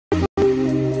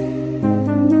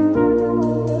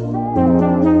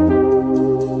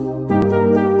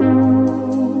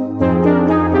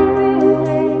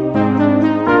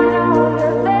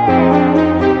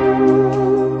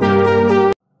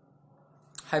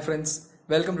friends,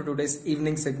 welcome to today's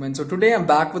evening segment. So today I'm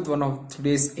back with one of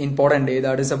today's important day,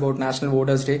 that is about National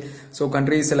Voters Day. So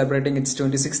country is celebrating its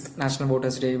 26th National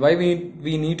Voters Day. Why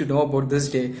we need to know about this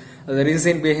day? The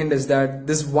reason behind is that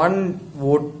this one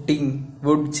voting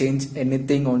would change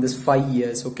anything on this 5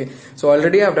 years. Okay, so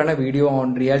already I've done a video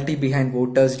on reality behind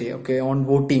Voters Day, okay, on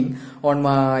voting on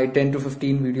my 10 to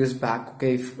 15 videos back.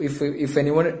 Okay, if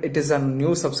anyone it is a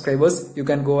new subscribers, you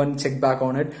can go and check back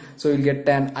on it, so you'll get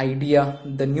an idea.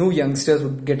 The new youngsters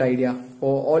would get idea,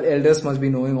 or all elders must be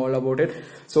knowing all about it.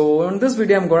 So on this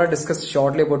video I'm going to discuss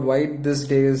shortly about why this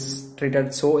day is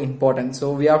treated so important.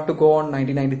 So we have to go on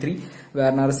 1993,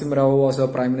 where Narasimha Rao was a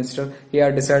prime minister. He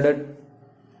had decided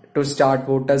to start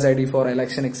voters ID for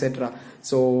election, etc.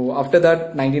 So after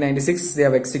that, 1996 they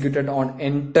have executed on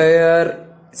entire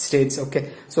states.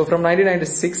 Okay, so from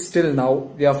 1996 till now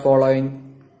we are following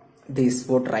these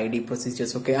voter ID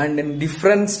procedures. Okay, and in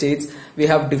different states we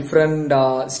have different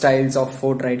styles of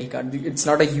voter ID card. It's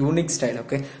not a unique style.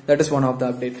 Okay, that is one of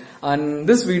the update. And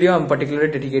this video I'm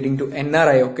particularly dedicating to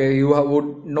NRI. Okay, you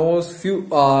would know few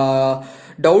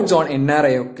doubts on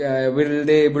NRI. Okay, will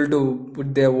they able to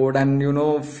put their vote? And you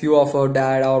know, few of our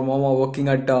dad or mom are working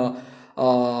at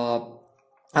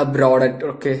abroad.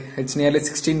 Okay, it's nearly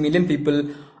 16 million people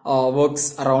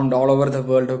works around all over the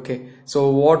world. Okay, so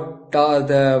what are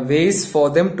the ways for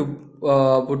them to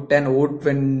put an vote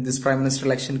when this prime minister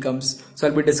election comes? So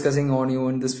I'll be discussing on you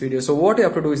in this video. So what you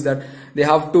have to do is that they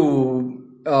have to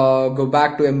go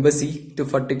back to embassy to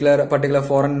particular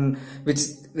foreign which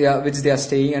they are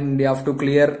staying, and they have to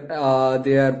clear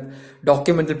their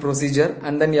documental procedure,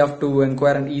 and then you have to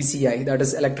inquire an ECI, that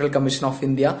is Electoral Commission of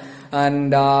India,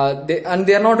 and they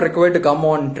are not required to come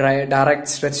on direct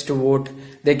stretch to vote.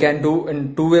 They can do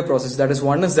in two-way process. That is,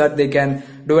 one is that they can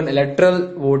do an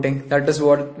electoral voting, that is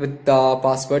what with the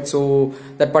password. So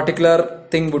that particular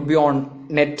thing would be on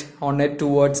net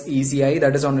towards ECI,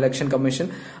 that is on Election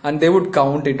Commission, and they would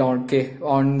count it on. Okay,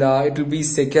 it will be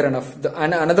secure enough.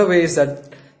 And another way is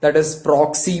that is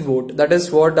proxy vote. That is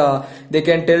what they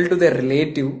can tell to their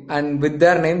relative, and with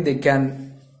their name they can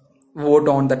vote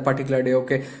on that particular day.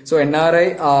 Okay, so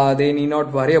NRI they need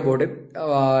not worry about it,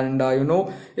 and you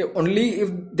know, only if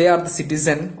they are the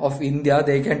citizen of India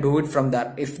they can do it from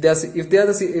there. If they are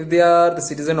the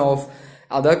citizen of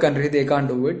other country, they can't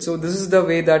do it. So this is the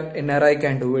way that NRI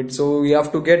can do it. So you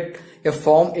have to get a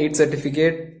Form 8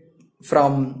 certificate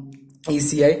from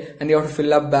ECI, and you have to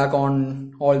fill up back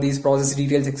on all these process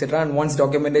details, etc. And once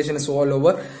documentation is all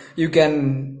over, you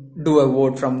can do a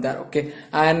vote from there. Okay,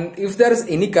 and if there is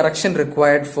any correction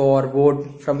required for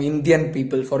vote from Indian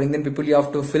people, you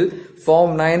have to fill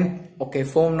Form 9. Okay,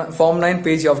 Form 9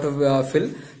 page you have to fill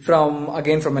from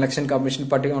Election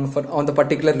Commission on the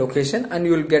particular location, and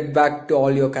you will get back to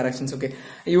all your corrections. Okay,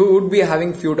 you would be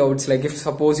having few doubts, like if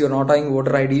suppose you're not having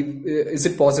voter ID, is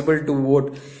it possible to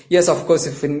vote? Yes, of course,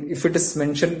 if it is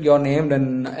mentioned your name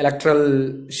in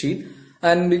electoral sheet,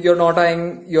 and you're not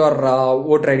having your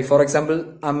voter ID. For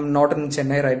example, I'm not in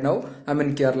Chennai right now, I'm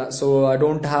in Kerala, so I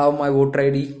don't have my voter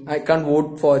ID. I can't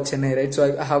vote for Chennai, right?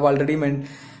 So I have already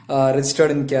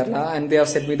registered in Kerala, and they have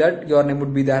said me that your name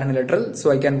would be there in electoral, so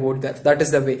I can vote there. That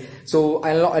is the way. So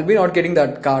I'll be not getting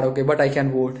that card, okay, but I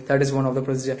can vote. That is one of the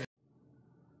procedure.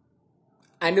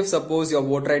 And if suppose your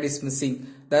voter ID is missing,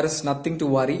 there is nothing to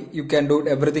worry. You can do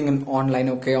everything in online,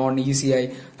 okay, on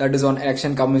ECI, that is on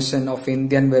Election Commission of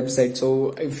Indian website. So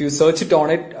if you search it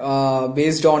on it,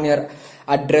 based on your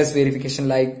address verification,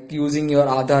 like using your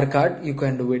Aadhaar card, you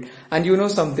can do it. And you know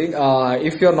something,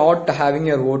 if you're not having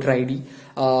your voter ID,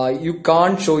 you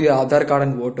can't show your Aadhaar card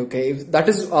and vote. Okay, if that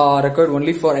is required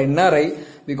only for NRI,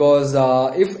 because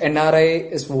if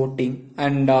NRI is voting,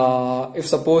 and if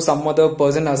suppose some other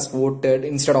person has voted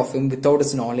instead of him without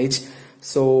his knowledge,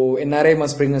 so NRI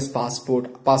must bring his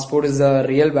passport. Passport is a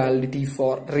real validity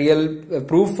for real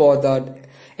proof for the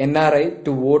NRI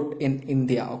to vote in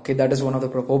India. Okay, that is one of the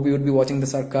hope you would be watching the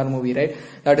Sarkar movie, right?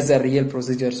 That is a real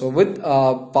procedure. So with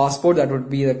passport, that would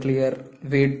be a clear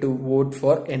way to vote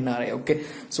for NRI. Okay,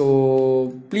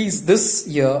 so please, this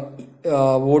year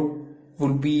vote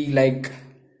will be like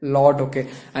lot. Okay,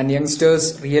 and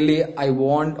youngsters, really I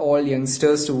want all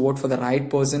youngsters to vote for the right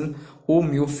person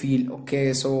whom you feel.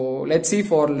 Okay, so let's see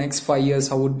for next 5 years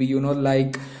how would be, you know,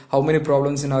 like how many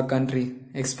problems in our country,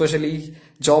 especially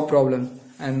job problem,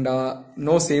 and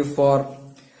no save for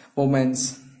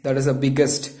women's. That is the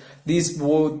biggest. These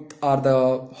both are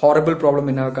the horrible problem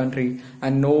in our country,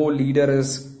 and no leader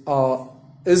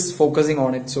is focusing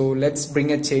on it. So let's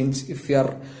bring a change. If we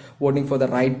are voting for the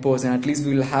right person, at least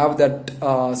we will have that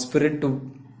spirit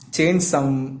to change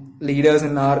some leaders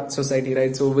in our society,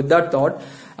 right? So with that thought,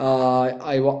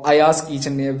 I ask each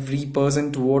and every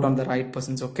person to vote on the right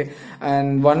persons. Okay.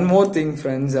 And one more thing,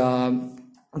 friends,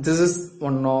 this is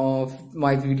one of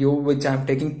my video which I'm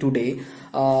taking today.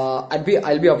 I'll be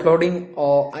uploading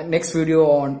next video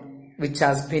on which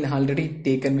has been already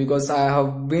taken, because I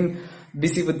have been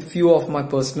busy with few of my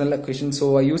personal occasions.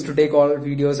 So I used to take all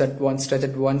videos at one stretch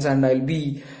at once, and I'll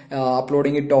be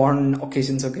uploading it on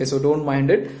occasions. Okay, so don't mind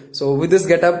it. So with this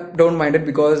getup, don't mind it,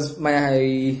 because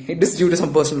it is due to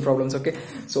some personal problems. Okay,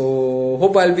 so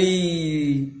hope I'll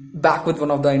be back with one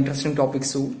of the interesting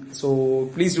topics soon. So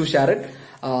please do share it.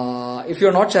 If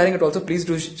you're not sharing it also, please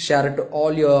do share it to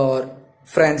all your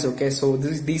friends. Okay, so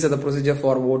these are the procedure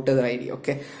for voter ID.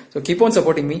 Okay, so keep on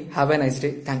supporting me. Have a nice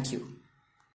day. Thank you.